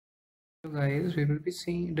So guys, we will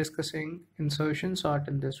be discussing insertion sort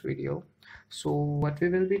in this video. So what we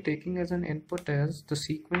will be taking as an input is the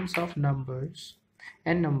sequence of numbers,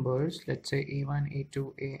 n numbers, let's say a1,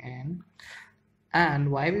 a2, an.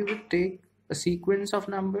 And why we would take a sequence of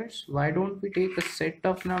numbers? Why don't we take a set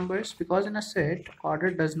of numbers? Because in a set,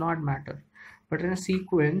 order does not matter. But in a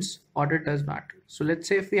sequence, order does matter. So let's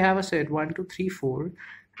say if we have a set 1, 2, 3, 4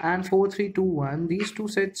 and 4, 3, 2, 1, these two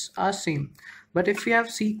sets are same. But if we have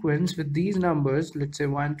sequence with these numbers, let's say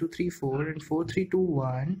 1, 2, 3, 4 and 4, 3, 2,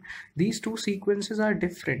 1, these two sequences are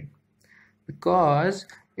different. Because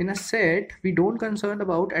in a set, we don't concern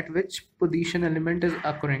about at which position element is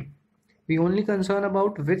occurring. We only concern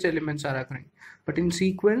about which elements are occurring. But in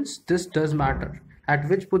sequence, this does matter, at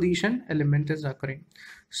which position element is occurring.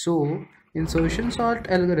 So insertion sort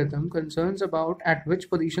algorithm concerns about at which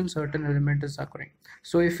position certain element is occurring.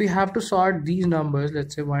 So if we have to sort these numbers,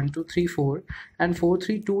 let's say 1, 2, 3, 4 and 4,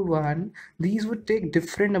 3, 2, 1, these would take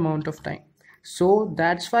different amount of time. So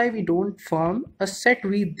that's why we don't form a set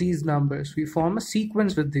with these numbers. We form a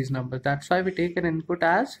sequence with these numbers. That's why we take an input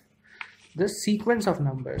as the sequence of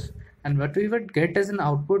numbers, and what we would get as an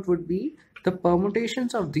output would be the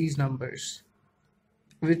permutations of these numbers,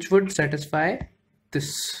 which would satisfy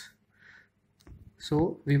this.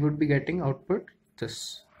 So we would be getting output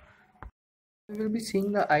this. We will be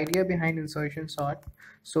seeing the idea behind insertion sort.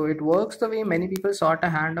 So it works the way many people sort a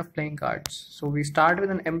hand of playing cards. So we start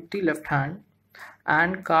with an empty left hand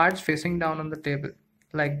and cards facing down on the table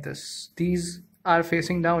like this. These are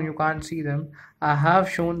facing down, you can't see them. I have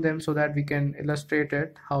shown them so that we can illustrate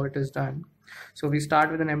it how it is done. So we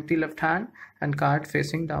start with an empty left hand and card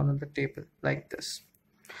facing down on the table like this.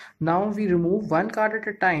 Now we remove one card at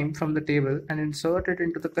a time from the table and insert it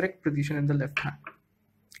into the correct position in the left hand.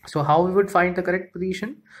 So how we would find the correct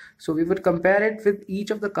position? So we would compare it with each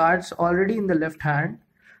of the cards already in the left hand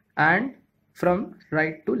and from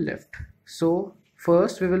right to left. So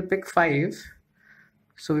first we will pick 5.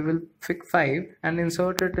 So we will pick 5 and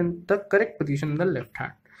insert it in the correct position in the left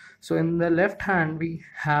hand. So in the left hand we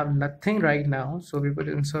have nothing right now, so we would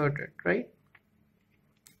insert it, right?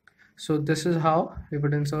 So this is how we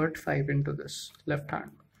would insert 5 into this left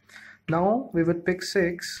hand. Now we would pick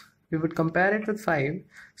 6, we would compare it with 5.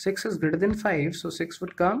 6 is greater than 5, so 6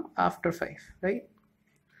 would come after 5, right?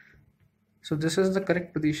 So this is the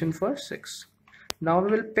correct position for 6. Now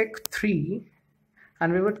we will pick 3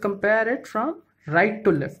 and we would compare it from right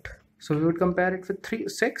to left. So we would compare it with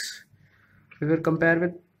 6, we will compare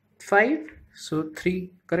with 5, so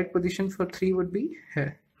 3, correct position for 3 would be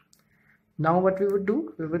here. Now what we would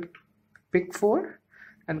do, we would pick 4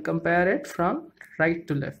 and compare it from right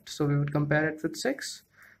to left. So we would compare it with 6,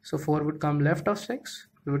 so 4 would come left of 6,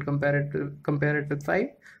 we would compare it with 5,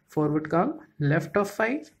 4 would come left of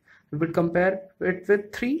 5, we would compare it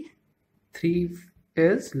with 3, 3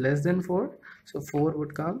 is less than 4, so 4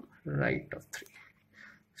 would come right of 3.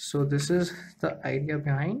 So this is the idea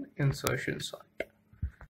behind insertion sort.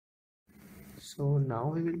 So now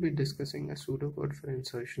we will be discussing a pseudocode for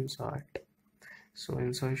insertion sort. So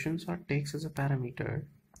insertion sort takes as a parameter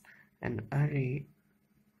an array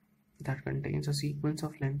that contains a sequence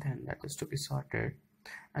of length n that is to be sorted,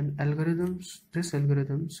 and this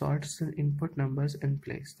algorithm sorts the input numbers in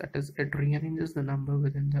place, that is, it rearranges the number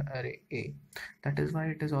within the array A. That is why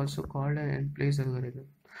it is also called an in-place algorithm.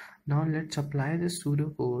 Now let's apply this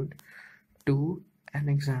pseudocode to an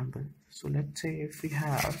example. So let's say if we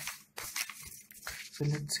have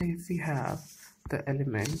the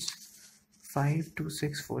elements 5, 2,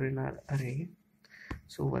 6, 4 in our array.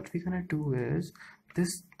 So what we're gonna do is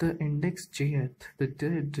the index jth, the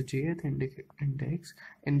jth index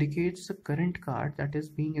indicates the current card that is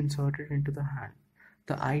being inserted into the hand.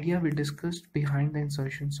 The idea we discussed behind the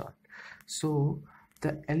insertion sort. So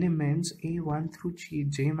the elements a1 through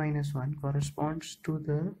j-1 corresponds to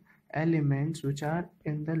the elements which are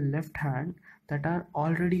in the left hand that are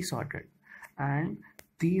already sorted, and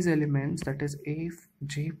these elements, that is a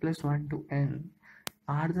j plus 1 to n,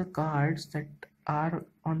 are the cards that are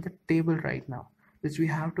on the table right now, which we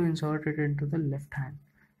have to insert it into the left hand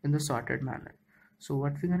in the sorted manner. So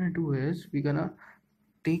what we're gonna do is we're gonna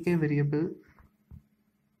take a variable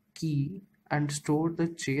key and store the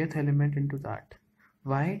jth element into that.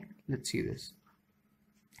 Why? Let's see this.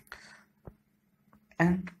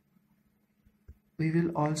 And we will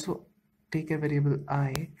also take a variable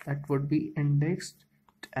I that would be indexed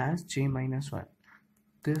as j-1.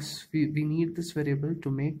 This we need this variable to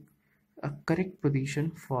make a correct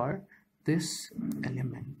position for this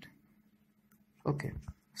element. Okay,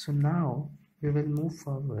 so now we will move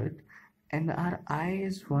forward and our I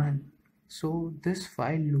is 1, so this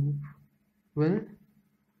while loop will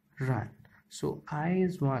run. So I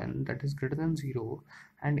is 1, that is greater than 0,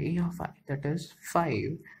 and a of I, that is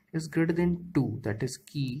 5, is greater than 2, that is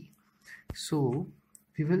key. So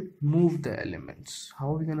we will move the elements.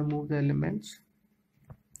 How are we going to move the elements?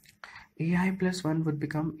 AI plus 1 would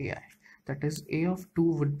become AI, that is a of 2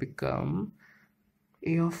 would become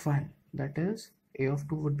a of 1, that is a of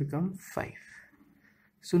 2 would become 5.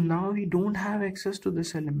 So now we don't have access to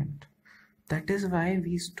this element. That is why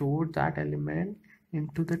we stored that element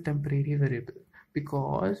into the temporary variable,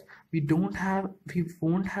 because we won't have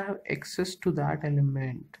access to that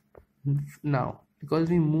element now, because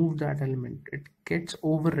we moved that element, it gets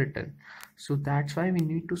overwritten. So that's why we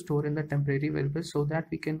need to store in the temporary variable, so that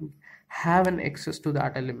we can have an access to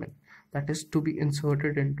that element that is to be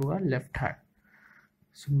inserted into our left hand.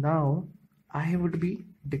 So now I would be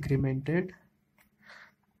decremented,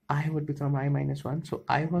 I would become I minus 1. So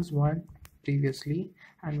I was 1 previously,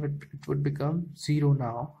 and it would become 0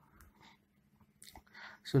 now.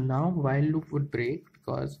 So now while loop would break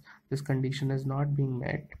because this condition is not being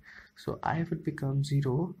met. So I would become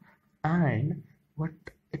 0, and what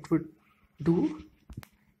it would do,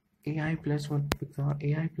 AI plus 1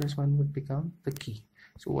 would become the key.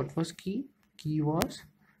 So what was key? Key was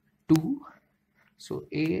 2. So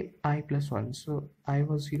AI plus 1, so I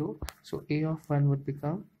was 0, so a of 1 would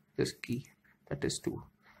become this key, that is 2.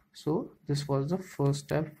 So this was the first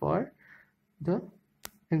step for the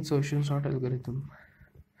insertion sort algorithm.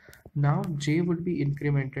 Now j would be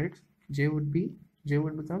incremented, j would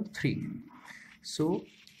become 3. So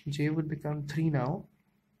j would become 3 now,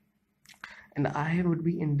 and I would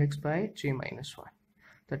be indexed by j minus 1,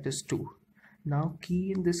 that is 2. Now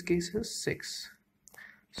key in this case is 6.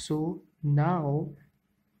 So now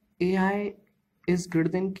AI is greater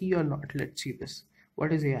than key or not? Let's see this.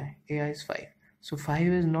 What is AI? AI is 5. So 5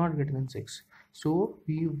 is not greater than 6. So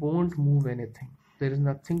we won't move anything. There is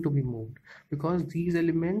nothing to be moved because these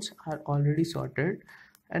elements are already sorted,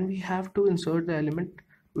 and we have to insert the element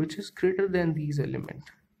which is greater than these elements.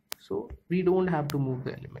 So we don't have to move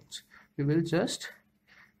the elements. We will just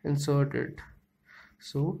insert it.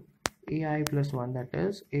 So AI plus 1, that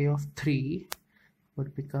is a of 3,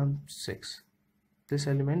 would become 6. This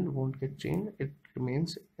element won't get changed, it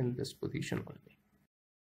remains in this position only.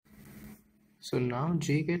 So now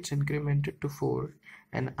j gets incremented to 4,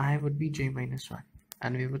 and I would be j minus 1,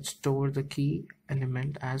 and we would store the key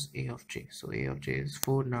element as a of j. So a of j is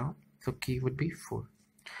 4 now, so key would be 4.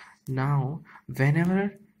 Now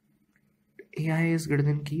whenever AI is greater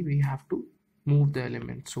than key, we have to move the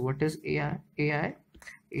element. So what is AI? AI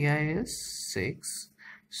is 6.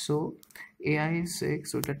 So AI is 6,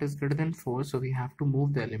 so that is greater than 4, so we have to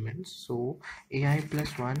move the elements. So AI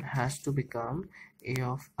plus 1 has to become a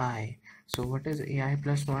of I. So what is AI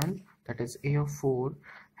plus 1? That is a of 4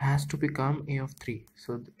 has to become a of 3.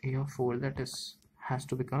 So a of 4, that is has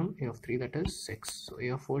to become a of 3, that is 6. So a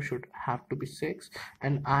of 4 should have to be 6,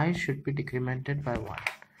 and I should be decremented by 1.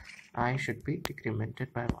 I should be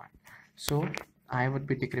decremented by 1. So I would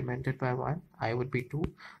be decremented by 1, I would be 2.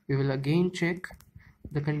 We will again check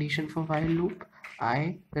the condition for while loop.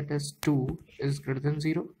 I, that is 2, is greater than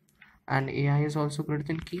 0, and AI is also greater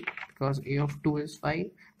than key because a of 2 is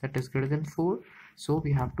 5, that is greater than 4. So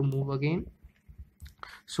we have to move again.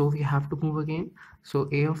 So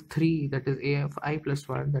a of 3, that is a of I plus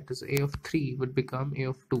 1, that is a of 3, would become a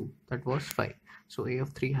of 2, that was 5. So a of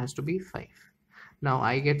 3 has to be 5. Now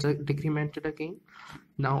I gets decremented again.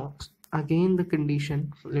 Now again the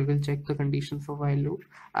condition, we will check the condition for while loop.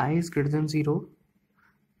 I is greater than 0,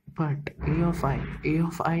 but a of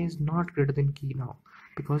I is not greater than key now,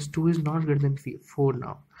 because 2 is not greater than 4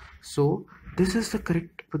 now. So this is the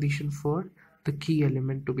correct position for the key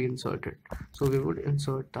element to be inserted. So we would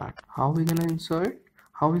insert that. How we gonna insert?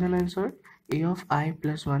 A of I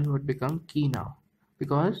plus 1 would become key now,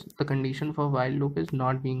 because the condition for while loop is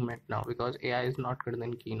not being met now, because AI is not greater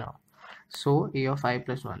than key now. So a of I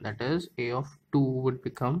plus 1, that is a of 2, would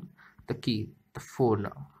become the key, the 4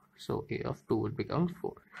 now. So a of 2 would become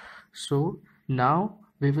 4. So now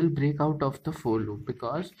we will break out of the for loop,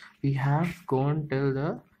 because we have gone till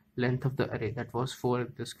the length of the array, that was 4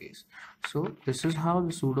 in this case. So this is how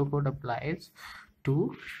the pseudocode applies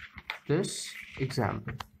to this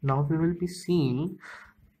example. Now we will be seeing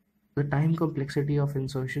the time complexity of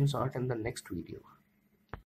insertion sort in the next video.